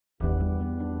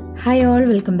Hi all,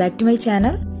 welcome back to my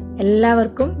channel.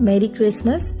 എല്ലാവർക്കും merry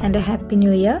Christmas and happy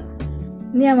new year.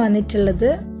 ഞാൻ വന്നിട്ടുള്ളത്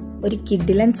ഒരു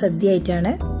കിഡിലൻ സദ്യ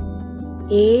ആയിട്ടാണ്.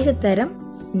 7 തരം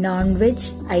നോൺ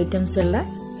വെജ് ഐറ്റംസ് ഉള്ള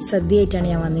സദ്യ ആയിട്ടാണ്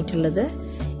ഞാൻ വന്നിട്ടുള്ളത്.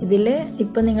 ഇതിൽ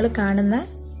ഇപ്പം നിങ്ങൾ കാണുന്ന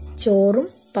ചോറും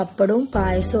പപ്പടവും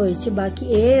പായസവും ഒഴിച്ച് ബാക്കി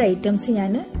 7 ഐറ്റംസ്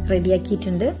ഞാൻ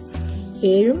റെഡിയാക്കിയിട്ടുണ്ട്.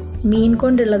 7ഉം മീൻ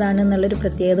കൊണ്ടുള്ളതാണ് എന്നുള്ളൊരു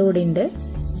പ്രത്യേകത കൂടി ഉണ്ട്.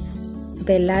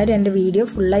 അപ്പോൾ എല്ലാവരും എൻ്റെ വീഡിയോ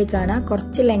ഫുള്ളായി കാണാം.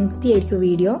 കുറച്ച് ലെങ്തി ആയിരിക്കും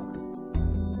വീഡിയോ.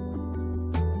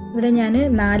 ഇവിടെ ഞാൻ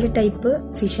 4 ടൈപ്പ്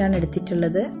ഫിഷാണ്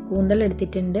എടുത്തിട്ടുള്ളത്. കൂന്തൽ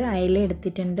എടുത്തിട്ടുണ്ട്, അയല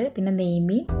എടുത്തിട്ടുണ്ട്, പിന്നെ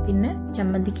നെയ്മീൻ, പിന്നെ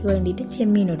ചമ്മന്തിക്ക് വേണ്ടിയിട്ട്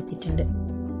ചെമ്മീൻ എടുത്തിട്ടുണ്ട്.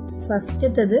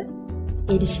 ഫസ്റ്റത്തത്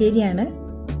എരിശ്ശേരിയാണ്,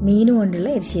 മീൻ കൊണ്ടുള്ള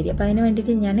എരിശ്ശേരി. അപ്പോൾ അതിന്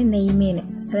വേണ്ടിയിട്ട് ഞാൻ നെയ്മീൻ,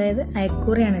 അതായത്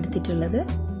അയക്കൂറയാണ് എടുത്തിട്ടുള്ളത്.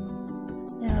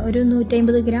 ഒരു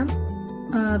 150 ഗ്രാം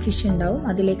ഫിഷ് ഉണ്ടാവും.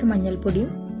 അതിലേക്ക്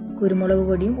മഞ്ഞൾപ്പൊടിയും കുരുമുളക്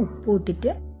പൊടിയും ഉപ്പും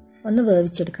ഇട്ടിട്ട് ഒന്ന്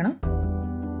വേവിച്ചെടുക്കണം.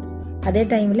 അതേ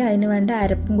ടൈമിൽ അതിന് വേണ്ട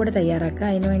അരപ്പും കൂടെ തയ്യാറാക്കുക.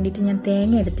 അതിന് വേണ്ടിയിട്ട് ഞാൻ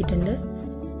തേങ്ങ എടുത്തിട്ടുണ്ട്.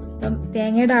 അപ്പം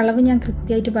തേങ്ങയുടെ അളവ് ഞാൻ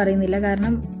കൃത്യമായിട്ട് പറയുന്നില്ല,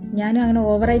 കാരണം ഞാൻ അങ്ങനെ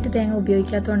ഓവറായിട്ട് തേങ്ങ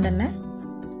ഉപയോഗിക്കാത്തതുകൊണ്ട് തന്നെ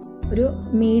ഒരു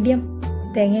മീഡിയം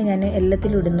തേങ്ങ ഞാൻ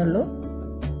എല്ലാത്തിലും ഇടുന്നുള്ളൂ.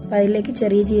 അപ്പം അതിലേക്ക്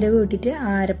ചെറിയ ജീരകം ഇട്ടിട്ട്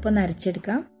ആ അരപ്പൊന്ന്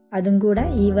അരച്ചെടുക്കാം. അതും കൂടെ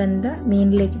ഈ വെന്ത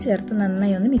മീനിലേക്ക് ചേർത്ത്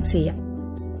നന്നായി ഒന്ന് മിക്സ് ചെയ്യാം.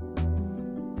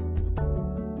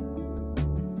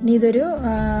 ഇനി ഇതൊരു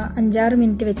 5-6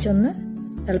 മിനിറ്റ് വെച്ചൊന്ന്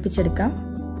തിളപ്പിച്ചെടുക്കാം.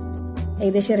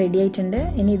 ഏകദേശം റെഡി ആയിട്ടുണ്ട്.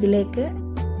 ഇനി ഇതിലേക്ക്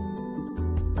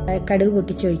കടുക്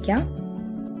പൊട്ടിച്ചൊഴിക്കാം.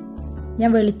 ഞാൻ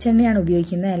വെളിച്ചെണ്ണയാണ്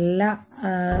ഉപയോഗിക്കുന്നത് എല്ലാ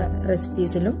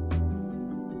റെസിപ്പീസിലും.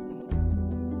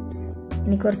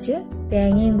 ഇനി കുറച്ച്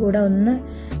തേങ്ങയും കൂടെ ഒന്ന്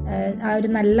ആ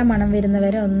ഒരു നല്ല മണം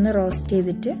വരുന്നവരെ ഒന്ന് റോസ്റ്റ്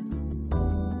ചെയ്തിട്ട്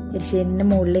എരിശ്ശേരിൻ്റെ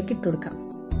മുകളിലേക്ക് ഇട്ട് കൊടുക്കാം.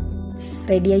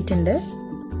 റെഡി ആയിട്ടുണ്ട്.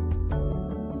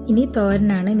 ഇനി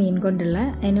തോരനാണ് മീൻ കൊണ്ടുള്ള.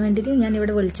 അതിന് വേണ്ടിയിട്ട്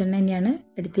ഞാനിവിടെ വെളിച്ചെണ്ണ തന്നെയാണ്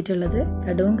എടുത്തിട്ടുള്ളത്.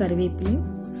 കടുവും കറിവേപ്പിലയും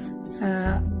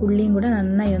ഉള്ളിയും കൂടെ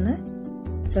നന്നായി ഒന്ന്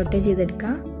സോട്ടേ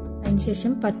ചെയ്തെടുക്കാം.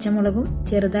 അതിനുശേഷം പച്ചമുളകും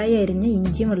ചെറുതായി അരിഞ്ഞ്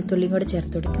ഇഞ്ചിയും വെളുത്തുള്ളിയും കൂടെ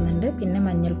ചേർത്ത് കൊടുക്കുന്നുണ്ട്. പിന്നെ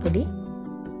മഞ്ഞൾപ്പൊടി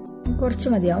കുറച്ച്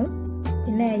മതിയാവും.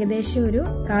 പിന്നെ ഏകദേശം ഒരു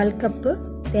 1/4 കപ്പ്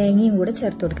തേങ്ങയും കൂടെ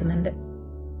ചേർത്ത് കൊടുക്കുന്നുണ്ട്.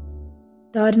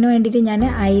 തോരന് വേണ്ടിയിട്ട് ഞാൻ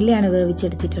അയിലയാണ്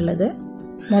വേവിച്ചെടുത്തിട്ടുള്ളത്.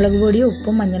 മുളക് പൊടിയും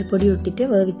ഉപ്പും മഞ്ഞൾപ്പൊടിയും ഇട്ടിട്ട്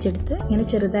വേവിച്ചെടുത്ത് ഇങ്ങനെ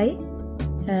ചെറുതായി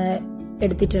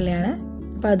എടുത്തിട്ടുള്ളതാണ്.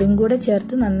 അപ്പം അതും കൂടെ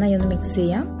ചേർത്ത് നന്നായി ഒന്ന് മിക്സ്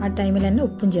ചെയ്യാം. ആ ടൈമിൽ തന്നെ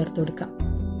ഉപ്പും ചേർത്ത് കൊടുക്കാം.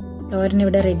 തോരൻ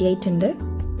ഇവിടെ റെഡി ആയിട്ടുണ്ട്.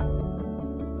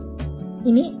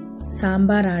 ഇനി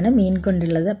സാമ്പാറാണ് മീൻ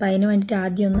കൊണ്ടുള്ളത്. അപ്പം അതിന് വേണ്ടിയിട്ട്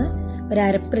ആദ്യം ഒന്ന് ഒരു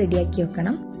അരപ്പ് റെഡിയാക്കി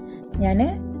വെക്കണം. ഞാൻ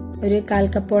ഒരു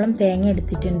 1/4 കപ്പോളം തേങ്ങ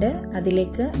എടുത്തിട്ടുണ്ട്.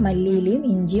 അതിലേക്ക് മല്ലിയിലയും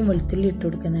ഇഞ്ചിയും വെളുത്തുള്ളിയും ഇട്ട്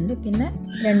കൊടുക്കുന്നുണ്ട്. പിന്നെ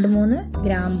 2-3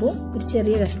 ഗ്രാമ്പും ഒരു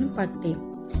ചെറിയ കഷ്ണം പട്ടയും.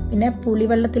 പിന്നെ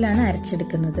പുളിവെള്ളത്തിലാണ്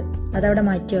അരച്ചെടുക്കുന്നത്. അതവിടെ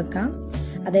മാറ്റി വെക്കാം.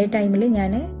 അതേ ടൈമിൽ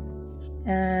ഞാൻ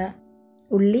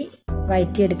ഉള്ളി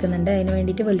വഴറ്റിയെടുക്കുന്നുണ്ട്. അതിന്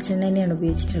വേണ്ടിയിട്ട് വെളിച്ചെണ്ണ തന്നെയാണ്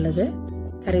ഉപയോഗിച്ചിട്ടുള്ളത്.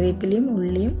 കറിവേപ്പിലയും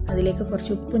ഉള്ളിയും അതിലേക്ക്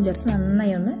കുറച്ച് ഉപ്പും ചേർത്ത്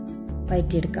നന്നായി ഒന്ന്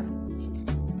വഴറ്റിയെടുക്കാം.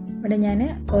 ഇവിടെ ഞാൻ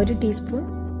 1 ടീസ്പൂൺ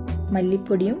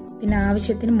മല്ലിപ്പൊടിയും പിന്നെ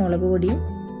ആവശ്യത്തിന് മുളക് പൊടിയും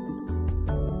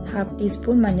 1/2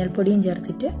 ടീസ്പൂൺ മഞ്ഞൾപ്പൊടിയും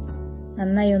ചേർത്തിട്ട്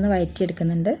നന്നായി ഒന്ന്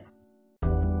വഴറ്റിയെടുക്കുന്നുണ്ട്.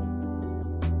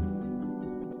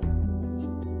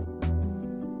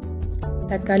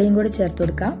 തക്കാളിയും കൂടെ ചേർത്ത്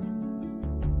കൊടുക്കാം.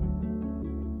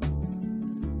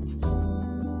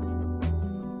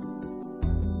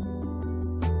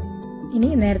 ഇനി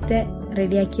നേരത്തെ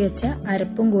റെഡിയാക്കി വെച്ച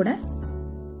അരപ്പും കൂടെ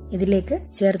ഇതിലേക്ക്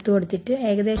ചേർത്ത് കൊടുത്തിട്ട്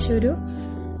ഏകദേശം ഒരു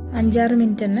 5-6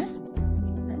 മിനിറ്റ് തന്നെ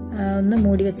ഒന്ന്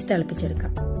മൂടി വെച്ച്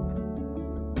തിളപ്പിച്ചെടുക്കാം.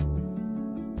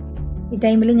 ഈ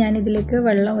ടൈമിൽ ഞാൻ ഇതിലേക്ക്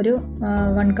വെള്ളം ഒരു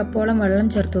 1 കപ്പോളം വെള്ളം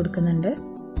ചേർത്ത് കൊടുക്കുന്നുണ്ട്.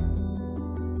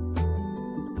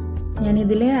 ഞാൻ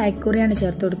ഇതിൽ അയക്കൂറയാണ്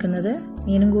ചേർത്ത് കൊടുക്കുന്നത്.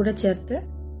 മീനും കൂടെ ചേർത്ത്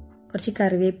കുറച്ച്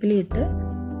കറിവേപ്പില ഇട്ട്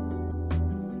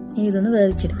ഇതൊന്ന്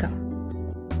വേവിച്ചെടുക്കാം.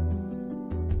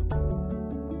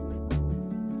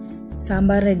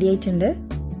 സാമ്പാർ റെഡി ആയിട്ടുണ്ട്.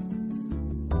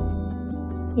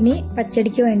 ഇനി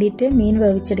പച്ചടിക്ക് വേണ്ടിയിട്ട് മീൻ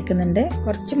വേവിച്ചെടുക്കുന്നുണ്ട്.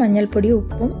 കുറച്ച് മഞ്ഞൾപ്പൊടിയും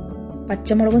ഉപ്പും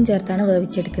പച്ചമുളകും ചേർത്താണ്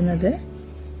വേവിച്ചെടുക്കുന്നത്.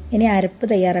 ഇനി അരപ്പ്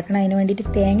തയ്യാറാക്കണം. അതിന് വേണ്ടിയിട്ട്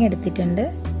തേങ്ങ എടുത്തിട്ടുണ്ട്.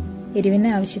 എരിവിന്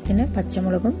ആവശ്യത്തിന്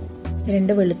പച്ചമുളകും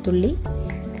 2 വെളുത്തുള്ളി,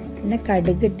 പിന്നെ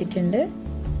കടുക് ഇട്ടിട്ടുണ്ട്.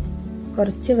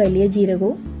 കുറച്ച് വലിയ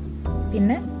ജീരകവും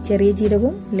പിന്നെ ചെറിയ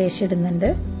ജീരകവും ലേശം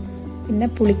ഇടുന്നുണ്ട്. പിന്നെ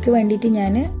പുളിക്ക് വേണ്ടിയിട്ട്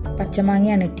ഞാൻ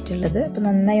പച്ചമാങ്ങയാണ് ഇട്ടിട്ടുള്ളത്. അപ്പം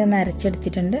നന്നായി ഒന്ന്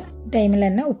അരച്ചെടുത്തിട്ടുണ്ട്. ടൈമിൽ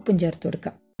തന്നെ ഉപ്പും ചേർത്ത്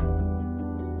കൊടുക്കാം.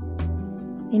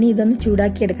 ഇനി ഇതൊന്ന്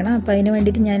ചൂടാക്കി എടുക്കണം. അപ്പം അതിന്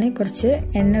വേണ്ടിയിട്ട് ഞാൻ കുറച്ച്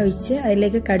എണ്ണ ഒഴിച്ച്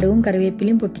അതിലേക്ക് കടുവും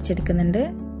കറിവേപ്പിലയും പൊട്ടിച്ചെടുക്കുന്നുണ്ട്.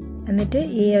 എന്നിട്ട്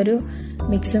ഈ ഒരു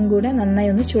മിക്സും കൂടെ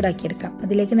നന്നായി ഒന്ന് ചൂടാക്കിയെടുക്കാം.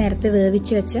 അതിലേക്ക് നേരത്തെ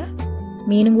വേവിച്ച് വെച്ച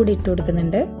മീനും കൂടി ഇട്ട്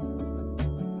കൊടുക്കുന്നുണ്ട്.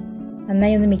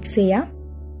 നന്നായി ഒന്ന് മിക്സ് ചെയ്യാം.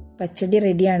 പച്ചടി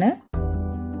റെഡിയാണ്.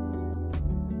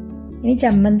 ഇനി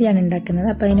ചമ്മന്തിയാണ് ഉണ്ടാക്കുന്നത്.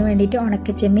 അപ്പം അതിന് വേണ്ടിയിട്ട്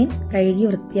ഉണക്ക ചെമ്മീൻ കഴുകി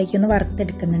വൃത്തിയാക്കി ഒന്ന്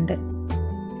വറുത്തെടുക്കുന്നുണ്ട്.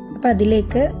 അപ്പോൾ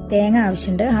അതിലേക്ക് തേങ്ങ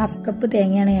ആവശ്യമുണ്ട്. 1/2 കപ്പ്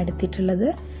തേങ്ങയാണ് ഞാൻ എടുത്തിട്ടുള്ളത്.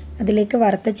 അതിലേക്ക്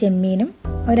വറുത്ത ചെമ്മീനും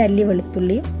ഒരല്ലി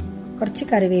വെളുത്തുള്ളിയും കുറച്ച്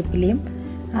കറിവേപ്പിലയും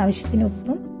ആവശ്യത്തിന്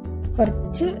ഉപ്പും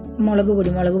കുറച്ച് മുളക്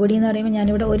പൊടി എന്ന് പറയുമ്പോൾ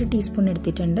ഞാനിവിടെ 1 ടീസ്പൂൺ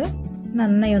എടുത്തിട്ടുണ്ട്.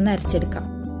 നന്നായി ഒന്ന് അരച്ചെടുക്കാം.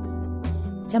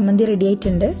 ചമ്മന്തി റെഡി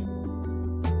ആയിട്ടുണ്ട്.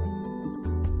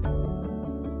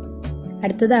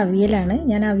 അടുത്തത് അവിയലാണ്.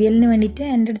 ഞാൻ അവിയലിന് വേണ്ടിയിട്ട്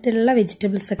എൻ്റെ അടുത്തുള്ള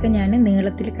വെജിറ്റബിൾസൊക്കെ ഞാൻ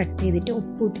നീളത്തിൽ കട്ട് ചെയ്തിട്ട്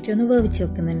ഉപ്പ് ഇട്ടിട്ട് ഒന്ന് വേവിച്ച്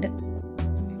വെക്കുന്നുണ്ട്.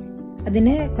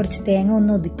 അതിന് കുറച്ച് തേങ്ങ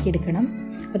ഒന്ന് ഒതുക്കിയെടുക്കണം.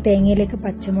 അപ്പോൾ തേങ്ങയിലേക്ക്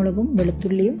പച്ചമുളകും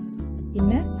വെളുത്തുള്ളിയും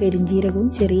പിന്നെ പെരിഞ്ജീരകവും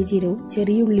ചെറിയ ജീരകവും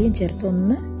ചെറിയ ഉള്ളിയും ചേർത്ത്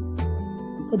ഒന്ന്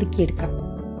ഒതുക്കിയെടുക്കാം.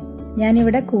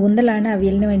 ഞാനിവിടെ കൂന്തലാണ്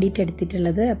അവിയലിന് വേണ്ടിയിട്ട്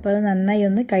എടുത്തിട്ടുള്ളത്. അപ്പോൾ അത് നന്നായി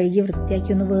ഒന്ന് കഴുകി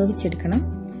വൃത്തിയാക്കി ഒന്ന് വേവിച്ചെടുക്കണം.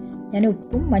 ഞാൻ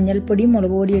ഉപ്പും മഞ്ഞൾപ്പൊടിയും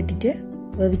മുളക് പൊടിയും ഇട്ടിട്ട്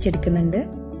വേവിച്ചെടുക്കുന്നുണ്ട്.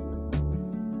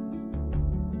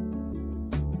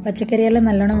 പച്ചക്കറിയെല്ലാം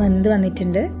നല്ലോണം വെന്ത്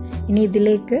വന്നിട്ടുണ്ട്. ഇനി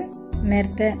ഇതിലേക്ക്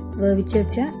നേരത്തെ വേവിച്ച്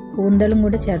വെച്ച കൂന്തലും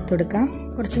കൂടെ ചേർത്ത് കൊടുക്കാം.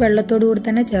 കുറച്ച് വെള്ളത്തോടു കൂടി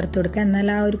തന്നെ ചേർത്ത് കൊടുക്കാം. എന്നാൽ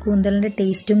ആ ഒരു കൂന്തലിന്റെ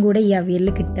ടേസ്റ്റും കൂടെ ഈ അവിയലിൽ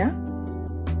കിട്ടുക.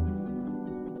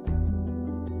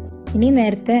 ഇനി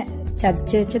നേരത്തെ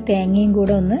ചതച്ച് വെച്ച തേങ്ങയും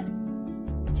കൂടെ ഒന്ന്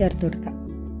ചേർത്ത് കൊടുക്കാം.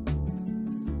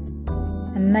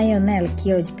 നന്നായി ഒന്ന് ഇളക്കി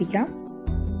യോജിപ്പിക്കാം.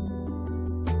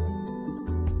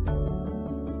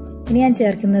 ഇനി ഞാൻ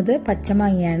ചേർക്കുന്നത്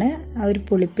പച്ചമാങ്ങയാണ്, ആ ഒരു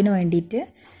പുളിപ്പിന് വേണ്ടിയിട്ട്.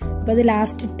 അപ്പോൾ അത്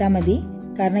ലാസ്റ്റ് ഇട്ടാൽ മതി.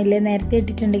 കാരണം ഇല്ലേ നേരത്തെ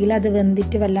ഇട്ടിട്ടുണ്ടെങ്കിൽ അത്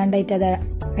വെന്തിട്ട് വല്ലാണ്ടായിട്ട് അത്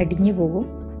അടിഞ്ഞു പോകും.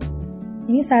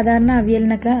 ഇനി സാധാരണ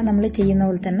അവിയലിനൊക്കെ നമ്മൾ ചെയ്യുന്ന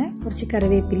പോലെ തന്നെ കുറച്ച്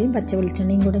കറിവേപ്പിലയും പച്ച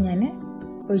വെളിച്ചെണ്ണയും കൂടെ ഞാൻ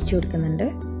ഒഴിച്ചു കൊടുക്കുന്നുണ്ട്.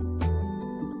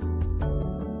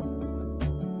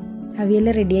 അവിയൽ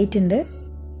റെഡി ആയിട്ടുണ്ട്.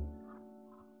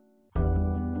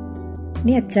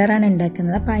 ഇനി അച്ചാറാണ്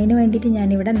ഉണ്ടാക്കുന്നത്. അപ്പോൾ അതിന് വേണ്ടിയിട്ട്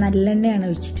ഞാനിവിടെ നല്ലെണ്ണയാണ്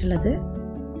ഒഴിച്ചിട്ടുള്ളത്.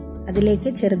 അതിലേക്ക്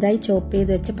ചെറുതായി ചോപ്പ്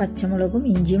ചെയ്ത് വെച്ച പച്ചമുളകും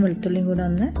ഇഞ്ചിയും വെളുത്തുള്ളിയും കൂടെ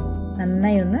ഒന്ന്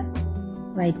നന്നായി ഒന്ന്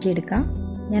വഴറ്റിയെടുക്കാം.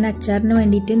 ഞാൻ അച്ചാറിന്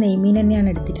വേണ്ടിയിട്ട് നെയ്മീൻ തന്നെയാണ്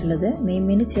എടുത്തിട്ടുള്ളത്.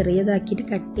 നെയ്മീൻ ചെറിയതാക്കിയിട്ട്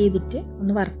കട്ട് ചെയ്തിട്ട്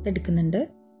ഒന്ന് വറുത്തെടുക്കുന്നുണ്ട്.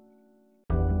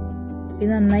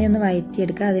 ഇത് നന്നായി ഒന്ന്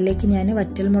വഴറ്റിയെടുക്കുക. അതിലേക്ക് ഞാൻ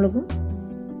വറ്റൽമുളകും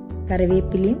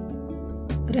കറിവേപ്പിലയും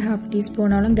ഒരു 1/2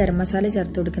 ടീസ്പൂണോളം ഗരം മസാല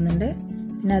ചേർത്ത് കൊടുക്കുന്നുണ്ട്.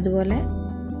 പിന്നെ അതുപോലെ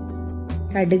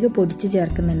കടുക് പൊടിച്ച്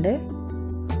ചേർക്കുന്നുണ്ട്.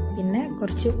 പിന്നെ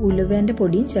കുറച്ച് ഉലുവേൻ്റെ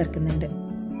പൊടിയും ചേർക്കുന്നുണ്ട്.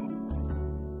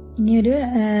 ഇനി ഒരു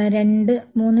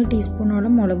 2-3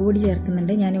 ടീസ്പൂണോളം മുളക് പൊടി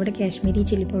ചേർക്കുന്നുണ്ട്. ഞാനിവിടെ കാശ്മീരി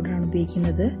ചില്ലി പൗഡറാണ്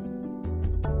ഉപയോഗിക്കുന്നത്.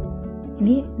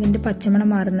 ഇനി ഇതിൻ്റെ പച്ചമണം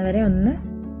മാറുന്നവരെ ഒന്ന്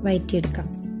വഴറ്റിയെടുക്കാം.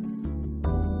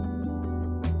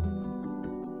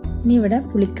 ഇനി ഇവിടെ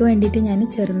പുളിക്ക് വേണ്ടിയിട്ട് ഞാൻ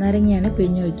ചെറുനാരങ്ങയാണ്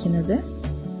പിഴിഞ്ഞൊഴിക്കുന്നത്.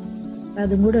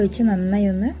 അതും കൂടെ ഒഴിച്ച് നന്നായി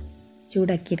ഒന്ന്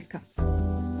ചൂടാക്കിയെടുക്കാം.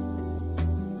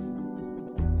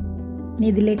 ഇനി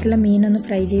ഇതിലേക്കുള്ള മീനൊന്ന്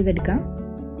ഫ്രൈ ചെയ്തെടുക്കാം.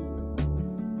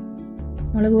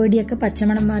 മുളക് പൊടിയൊക്കെ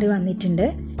പച്ചമണം മാറി വന്നിട്ടുണ്ട്.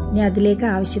 ഇനി അതിലേക്ക്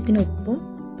ആവശ്യത്തിന് ഉപ്പും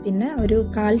പിന്നെ ഒരു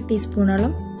 1/4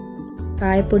 ടീസ്പൂണോളം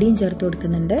കായപ്പൊടിയും ചേർത്ത്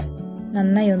കൊടുക്കുന്നുണ്ട്.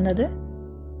 നന്നായി ഒന്നത്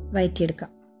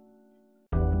വഴറ്റിയെടുക്കാം.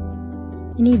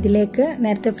 ഇനി ഇതിലേക്ക്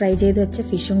നേരത്തെ ഫ്രൈ ചെയ്ത് വെച്ച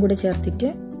ഫിഷും കൂടെ ചേർത്തിട്ട്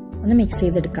ഒന്ന് മിക്സ്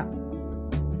ചെയ്തെടുക്കാം.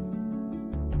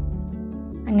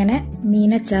 അങ്ങനെ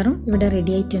മീനച്ചാറും ഇവിടെ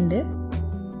റെഡി ആയിട്ടുണ്ട്.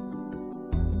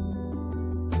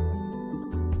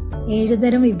 7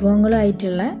 തരം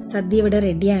വിഭവങ്ങളുമായിട്ടുള്ള സദ്യ ഇവിടെ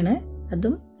റെഡിയാണ്.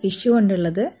 അതും ഫിഷ്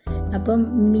കൊണ്ടുള്ളത്. അപ്പം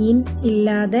മീൻ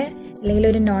ഇല്ലാതെ അല്ലെങ്കിൽ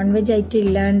ഒരു നോൺ വെജ് ഐറ്റം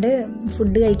ഇല്ലാണ്ട്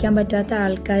ഫുഡ് കഴിക്കാൻ പറ്റാത്ത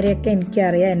ആൾക്കാരെയൊക്കെ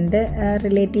എനിക്കറിയാം. എൻ്റെ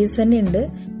റിലേറ്റീവ്സ് തന്നെ ഉണ്ട്.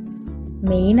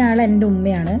 മെയിൻ ആൾ എൻ്റെ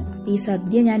ഉമ്മയാണ്. ഈ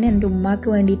സദ്യ ഞാൻ എൻ്റെ ഉമ്മാക്ക്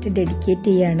വേണ്ടിയിട്ട് ഡെഡിക്കേറ്റ്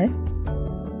ചെയ്യാണ്.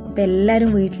 അപ്പം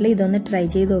എല്ലാവരും വീട്ടിൽ ഇതൊന്ന് ട്രൈ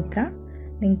ചെയ്ത് നോക്കുക.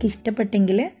 നിങ്ങൾക്ക്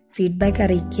ഇഷ്ടപ്പെട്ടെങ്കിൽ ഫീഡ്ബാക്ക്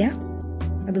അറിയിക്കുക.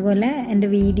 അതുപോലെ എൻ്റെ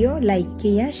വീഡിയോ ലൈക്ക്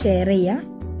ചെയ്യുക, ഷെയർ ചെയ്യുക.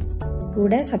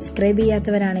 കൂടെ സബ്സ്ക്രൈബ്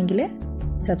ചെയ്യാത്തവരാണെങ്കിൽ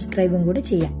സബ്സ്ക്രൈബും കൂടെ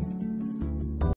ചെയ്യാം.